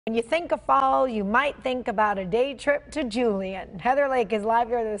When you think of fall, you might think about a day trip to Julian. Heather Lake is live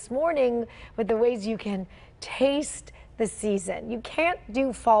here this morning with the ways you can taste the season. You can't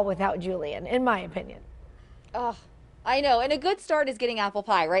do fall without Julian, in my opinion. Oh, I know. And a good start is getting apple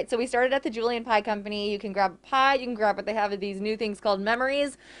pie, right? So we started at the Julian Pie Company. You can grab pie. You can grab what they have these new things called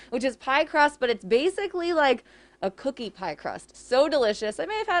memories, which is pie crust, but it's basically like a cookie pie crust. So delicious. I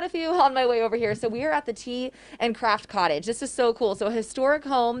may have had a few on my way over here. So we are at the Tea and Craft Cottage. This is so cool. So a historic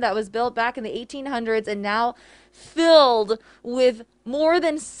home that was built back in the 1800s and now filled with more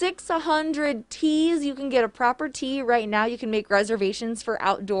than 600 teas. You can get a proper tea right now. You can make reservations for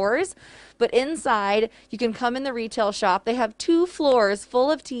outdoors. But inside, you can come in the retail shop. They have 2 floors full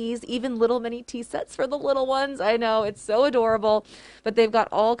of teas, even little mini tea sets for the little ones. I know, it's so adorable. But they've got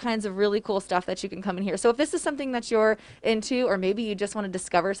all kinds of really cool stuff that you can come in here. So if this is something that you're into, or maybe you just want to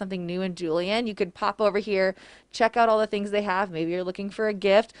discover something new in Julian, you could pop over here, check out all the things they have. Maybe you're looking for a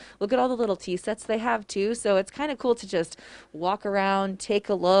gift. Look at all the little tea sets they have too. So it's kind of cool to just walk around, take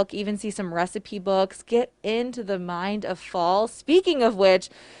a look, even see some recipe books, get into the mind of fall. Speaking of which,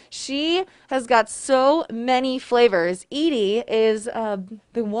 she has got so many flavors. Edie is the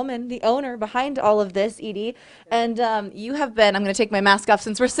woman, the owner behind all of this, Edie. And you have been, I'm going to take my mask off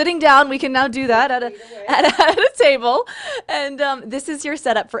since we're sitting down. We can now do that at a table. And this is your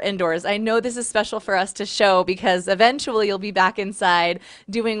setup for indoors. I know this is special for us to show because eventually you'll be back inside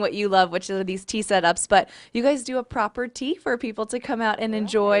doing what you love, which are these tea setups. But you guys do a proper tea for people to come out and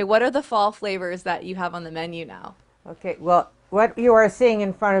enjoy. What are the fall flavors that you have on the menu now? Okay, well, what you are seeing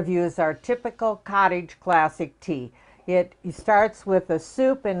in front of you is our typical cottage classic tea. It starts with a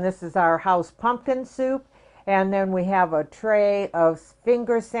soup, and this is our house pumpkin soup. And then we have a tray of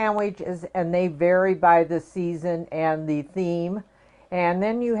finger sandwiches, and they vary by the season and the theme. And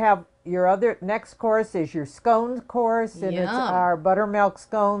then you have your other next course is your scones course, and it's Yum. our buttermilk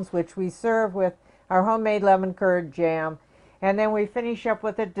scones, which we serve with our homemade lemon curd jam. And then we finish up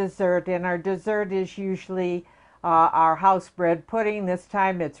with a dessert, and our dessert is usually our house bread pudding. This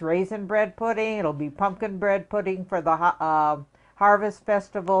time it's raisin bread pudding. It'll be pumpkin bread pudding for the harvest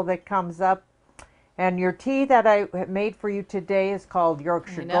festival that comes up. And your tea that I have made for you today is called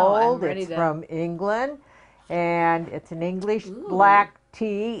Yorkshire I know, I'm Gold. ready It's to. from England, and it's an English Ooh. black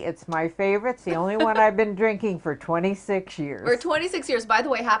tea. It's my favorite. It's the only one I've been drinking for 26 We're years. 26 years. By the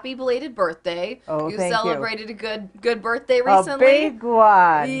way, happy belated birthday. Oh, You thank you. celebrated a good birthday A recently. big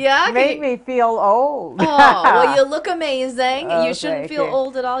one. Yeah, can Made you, me feel old. oh, well, you look amazing. You Oh, shouldn't thank feel you.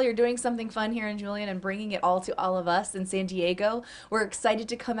 old at all. You're doing something fun here in Julian and bringing it all to all of us in San Diego. We're excited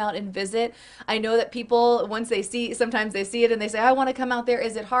to come out and visit. I know that people, once they see, sometimes they see it and they say, I want to come out there.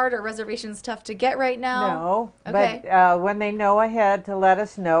 Is it hard or reservations tough to get right now? No, Okay. but when they know ahead to let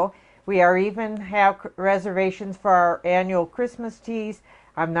us know, we are even have reservations for our annual Christmas teas.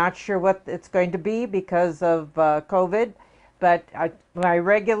 I'm not sure what it's going to be because of COVID, but my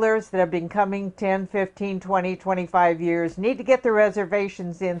regulars that have been coming 10, 15, 20, 25 years need to get their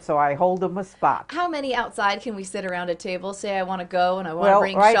reservations in, so I hold them a spot. How many outside can we sit around a table? Say I want to go and I want to Well,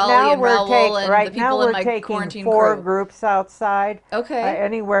 bring Shelly and Raoul and the right now people in we're my taking quarantine 4 crew. groups outside, Okay.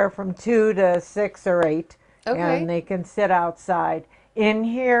 anywhere from 2 to 6 or 8, Okay. and they can sit outside. In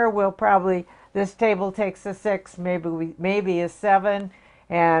here, we'll probably this table takes a 6, maybe a 7,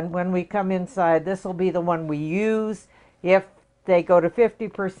 and when we come inside, this will be the one we use. If they go to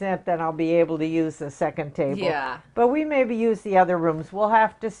 50%, then I'll be able to use the second table. Yeah. But we maybe use the other rooms. We'll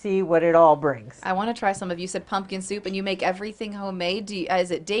have to see what it all brings. I want to try some of you said pumpkin soup and you make everything homemade.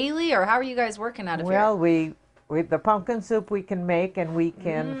 Is it daily or how are you guys working out of here? Well, we the pumpkin soup we can make and we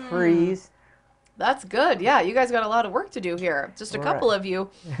can freeze. That's good. Yeah, you guys got a lot of work to do here. Just a couple Right. of you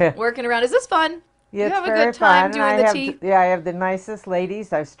working around. Is this fun? You It's have a very good time fun. doing I the have tea? yeah, I have the nicest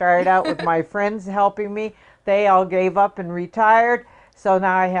ladies. I've started out with my friends helping me. They all gave up and retired. So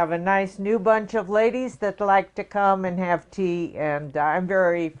now I have a nice new bunch of ladies that like to come and have tea, and I'm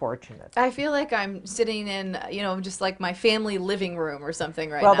very fortunate. I feel like I'm sitting in, just like my family living room or something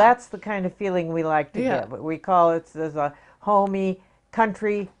right Well, now. that's the kind of feeling we like to Yeah. give. We call it as a homey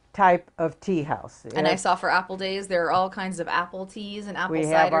country type of tea house. And I saw for apple days, there are all kinds of apple teas and apple We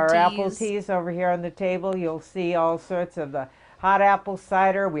have cider our teas. apple teas over here on the table. You'll see all sorts of the hot apple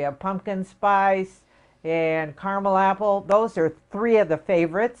cider. We have pumpkin spice and caramel apple. Those are 3 of the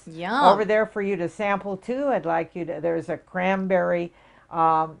favorites. Yum. Over there for you to sample too. I'd like you to, there's a cranberry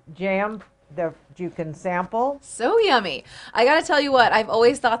jam that you can sample. So yummy. I got to tell you what, I've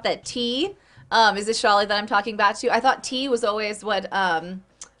always thought that tea, is this Shawley that I'm talking back to? I thought tea was always what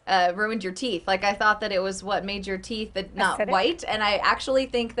ruined your teeth. Like I thought that it was what made your teeth not Acidic? white, and I actually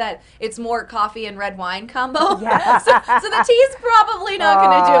think that it's more coffee and red wine combo. Yes. so the tea's probably not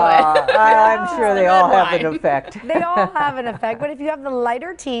going to do it. I'm sure they The all red have an wine. effect. They all have an effect, but if you have the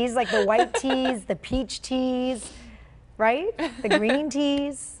lighter teas, like the white teas, the peach teas, right? The green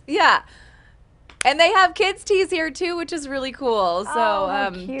teas. Yeah. And they have kids' teas here too, which is really cool. So Oh, how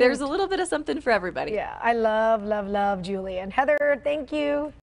cute. there's a little bit of something for everybody. Yeah, I love, love, love Julian. Heather, thank you.